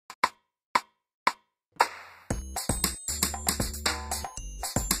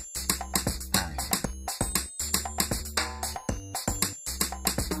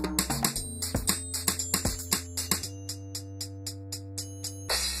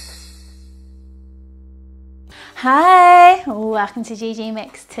Hi, welcome to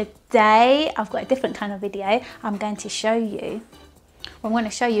ggmix. Today I've got a different kind of video. I'm going to show you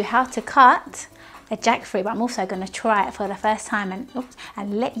how to cut a jackfruit, but I'm also going to try it for the first time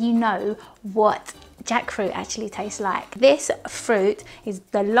and let you know what jackfruit actually tastes like. This fruit is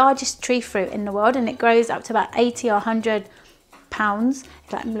the largest tree fruit in the world, and it grows up to about 80 or 100 pounds.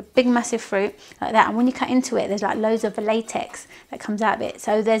 It's like a big massive fruit like that, and when you cut into it there's like loads of latex that comes out of it,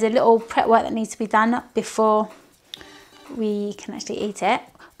 so there's a little prep work that needs to be done before we can actually eat it,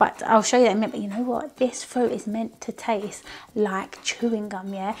 but I'll show you that in a minute. But you know what, this fruit is meant to taste like chewing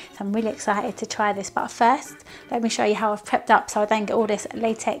gum, yeah, so I'm really excited to try this. But first let me show you how I've prepped up so I don't get all this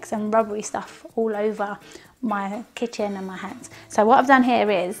latex and rubbery stuff all over my kitchen and my hands. So what I've done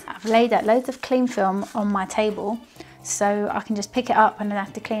here is I've laid out loads of cling film on my table so I can just pick it up and then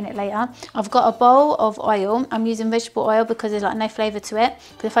have to clean it later. I've got a bowl of oil. I'm using vegetable oil because there's like no flavour to it,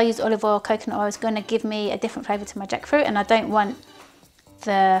 but if I use olive oil or coconut oil, it's going to give me a different flavour to my jackfruit, and I don't want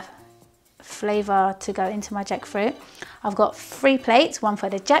the flavour to go into my jackfruit. I've got 3 plates, one for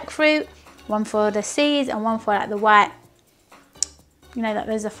the jackfruit, one for the seeds, and one for like the white, you know, that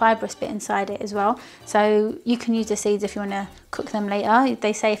there's a fibrous bit inside it as well. So you can use the seeds if you want to cook them later.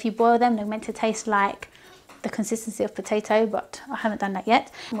 They say if you boil them, they're meant to taste like the consistency of potato, but I haven't done that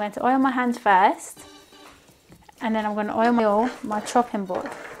yet. I'm going to oil my hands first, and then I'm going to oil my chopping board.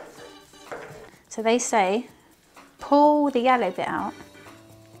 So they say pull the yellow bit out.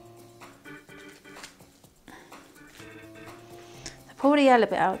 Pull the yellow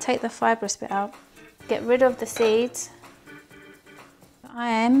bit out, take the fibrous bit out, get rid of the seeds. I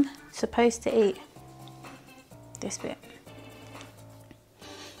am supposed to eat this bit.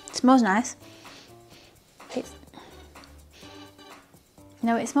 It smells nice. You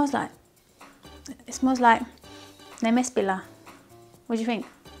know what it smells like? It smells like nemespila. What do you think?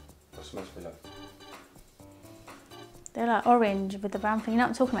 What's nemespila? They're like orange with the brown thing. You know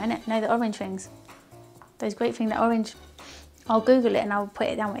what I'm talking about, innit? No, the orange things. Those great things, that orange. I'll Google it and I'll put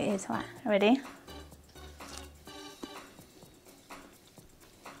it down what it is. Right, ready?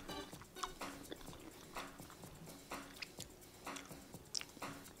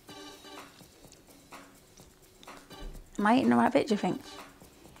 Am I eating the right bit, do you think?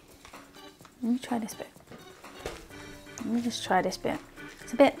 Let me try this bit. Let me just try this bit.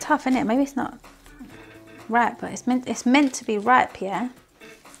 It's a bit tough, isn't it? Maybe it's not ripe, but it's meant to be ripe, yeah?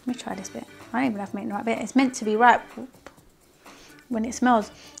 Let me try this bit. I don't even know if I'm eating the right bit. It's meant to be ripe when it smells.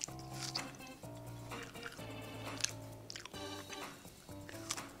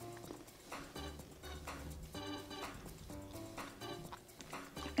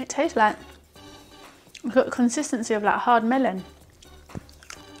 It tastes like, it's got the consistency of like hard melon.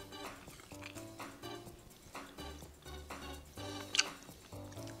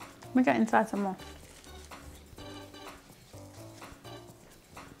 Let me get inside some more.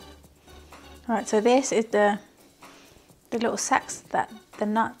 Alright, so this is the little sacks that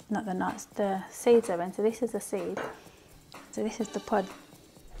the seeds are in. So this is the seed. So this is the pod.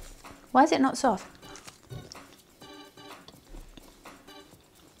 Why is it not soft?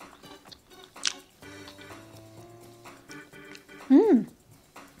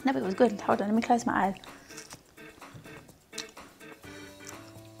 That bit was good. Hold on, let me close my eyes.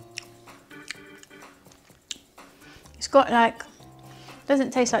 It's got like,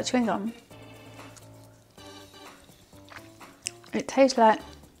 doesn't taste like chewing gum. It tastes like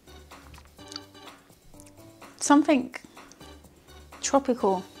something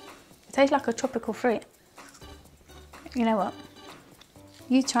tropical. It tastes like a tropical fruit. You know what?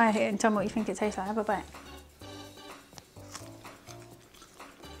 You try it and tell me what you think it tastes like. Have a bite.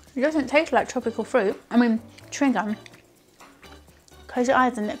 It doesn't taste like tropical fruit. I mean, chewing gum. Close your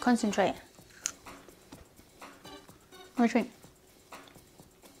eyes and concentrate. What do you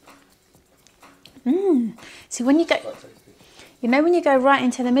think? See, when you go, you know when you go right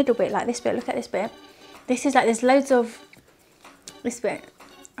into the middle bit, like this bit, look at this bit. This is like, there's loads of this bit,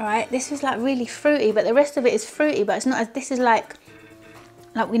 all right? This is like really fruity, but the rest of it is fruity, but it's not as, this is like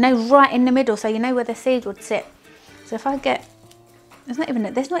we know right in the middle, so you know where the seed would sit. So if I get, there's not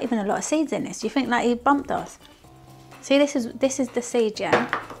even a lot of seeds in this. Do you think like he bumped us? See, this is the seed, yeah?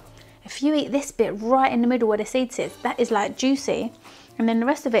 If you eat this bit right in the middle where the seed sits, that is like juicy, and then the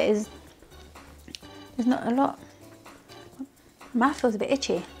rest of it is, there's not a lot. My mouth feels a bit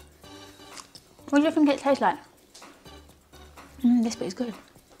itchy. What do you think it tastes like? This bit is good.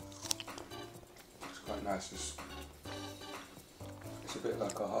 It's quite nice. It's a bit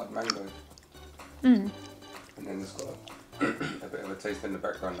like a hard mango. And then it's got a bit of a taste in the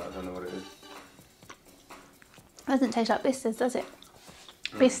background that I don't know what it is. It doesn't taste like blisters, does it?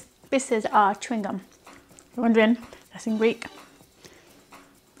 Blisters are chewing gum. You're wondering, that's in Greek.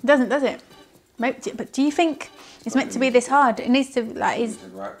 It doesn't, does it? But do you think it's meant to be this hard? It needs to, like, is... It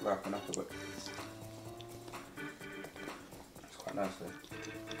needs to ripen up a bit. It's quite nice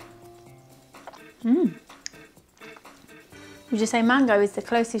though. Mmm. Would you say mango is the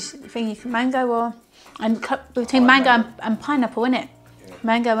closest thing you can, mango or, and between mango and pineapple, innit? Yeah.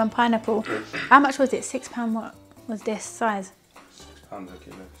 Mango and pineapple. How much was it? £6, what was this size? £6 a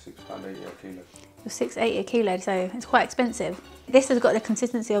kilo, £6.80 a kilo. It was £6.80 a kilo, so it's quite expensive. This has got the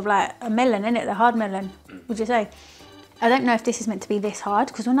consistency of like a melon, innit? The hard melon, would you say? I don't know if this is meant to be this hard,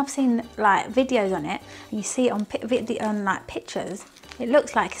 because when I've seen like videos on it, and you see it on like pictures, it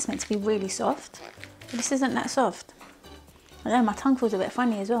looks like it's meant to be really soft. But this isn't that soft. I don't know, my tongue feels a bit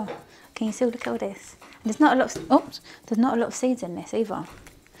funny as well. Can you still look at all this? And there's not a lot of, oops, there's not a lot of seeds in this either.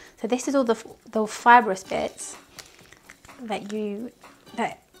 So this is all the fibrous bits that you're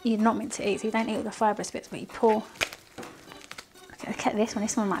not meant to eat. So you don't eat all the fibrous bits, but you pull. Okay, look at this one.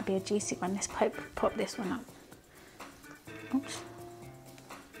 This one might be a juicy one. Let's pop this one up. Oops.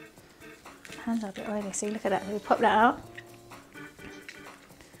 Hands are a bit oily. So look at that. So we pop that out.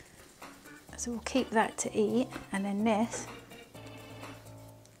 So we'll keep that to eat, and then this.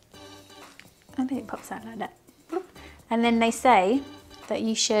 I think it pops out like that. And then they say that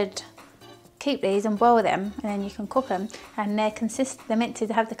you should keep these and boil them, and then you can cook them, and they're meant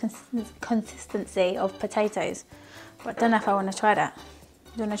to have the consistency of potatoes. But I don't know if I want to try that. Do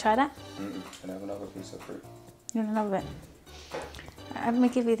you want to try that? Can I have another piece of fruit? You want another bit? Let me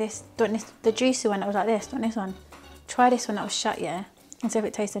give you this. The juicy one that was like this. Do you want this one? Try this one that was shut, yeah, and see if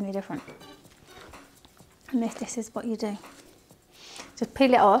it tastes any different. And this is what you do. Just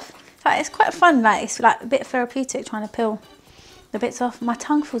peel it off. It's quite fun, like it's like a bit therapeutic trying to peel the bits off. My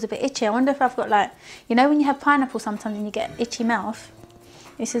tongue feels a bit itchy. I wonder if I've got like, you know when you have pineapple sometimes and you get itchy mouth?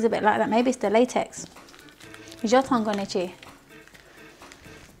 This is a bit like that. Maybe it's the latex. Is your tongue gone itchy?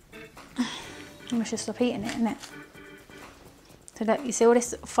 I should stop eating it, innit? So look, you see all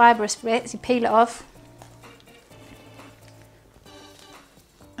this fibrous bits, you peel it off.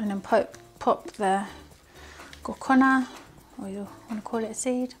 And then pop the gokona, or you want to call it a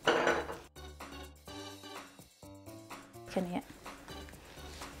seed. Can you?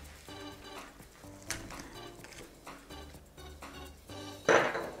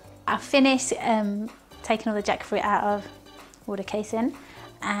 I finished taking all the jackfruit out of all the casing,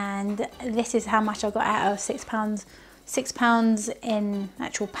 and this is how much I got out of £6. £6 in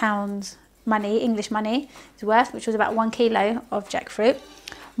actual pounds money, English money, is worth, which was about 1 kilo of jackfruit.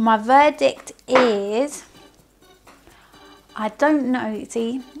 My verdict is, I don't know,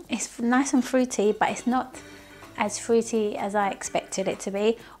 see, it's nice and fruity, but it's not as fruity as I expected it to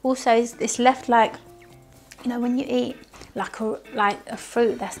be. Also, it's left like, you know, when you eat like a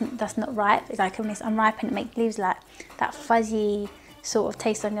fruit that's not ripe, it's like when it's unripe and it leaves like that fuzzy sort of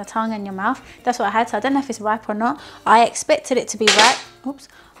taste on your tongue and your mouth. That's what I had, so I don't know if it's ripe or not. I expected it to be ripe. Oops.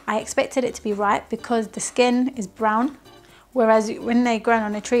 I expected it to be ripe because the skin is brown, whereas when they grow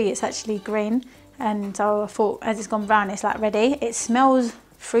on a tree, it's actually green. And so I thought, as it's gone brown, it's like ready. It smells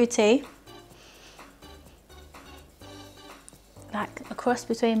fruity, like a cross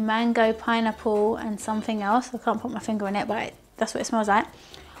between mango, pineapple, and something else. I can't put my finger on it, but that's what it smells like.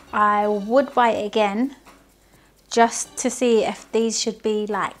 I would buy it again, just to see if these should be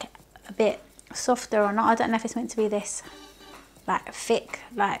like a bit softer or not. I don't know if it's meant to be this like thick.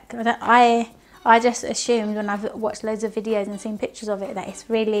 Like I just assumed when I've watched loads of videos and seen pictures of it that it's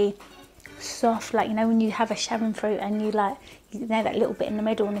really soft, like, you know, when you have a Sharon fruit and you know that little bit in the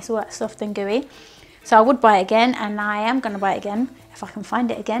middle and it's all that soft and gooey. So I would buy it again, and I am going to buy it again if I can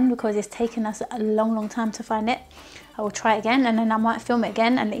find it again, because it's taken us a long time to find it. I will try it again, and then I might film it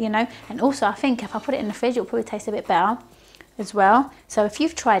again and let you know. And also I think if I put it in the fridge, it'll probably taste a bit better as well. So if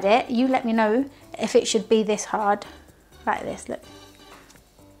you've tried it, you let me know if it should be this hard, like this. Look,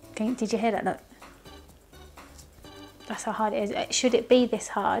 did you hear that? Look, that's how hard it is. Should it be this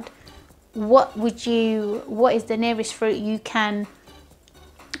hard? What is the nearest fruit you can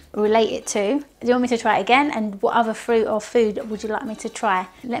relate it to? Do you want me to try it again? And what other fruit or food would you like me to try?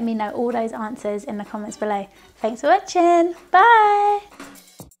 Let me know all those answers in the comments below. Thanks for watching. Bye.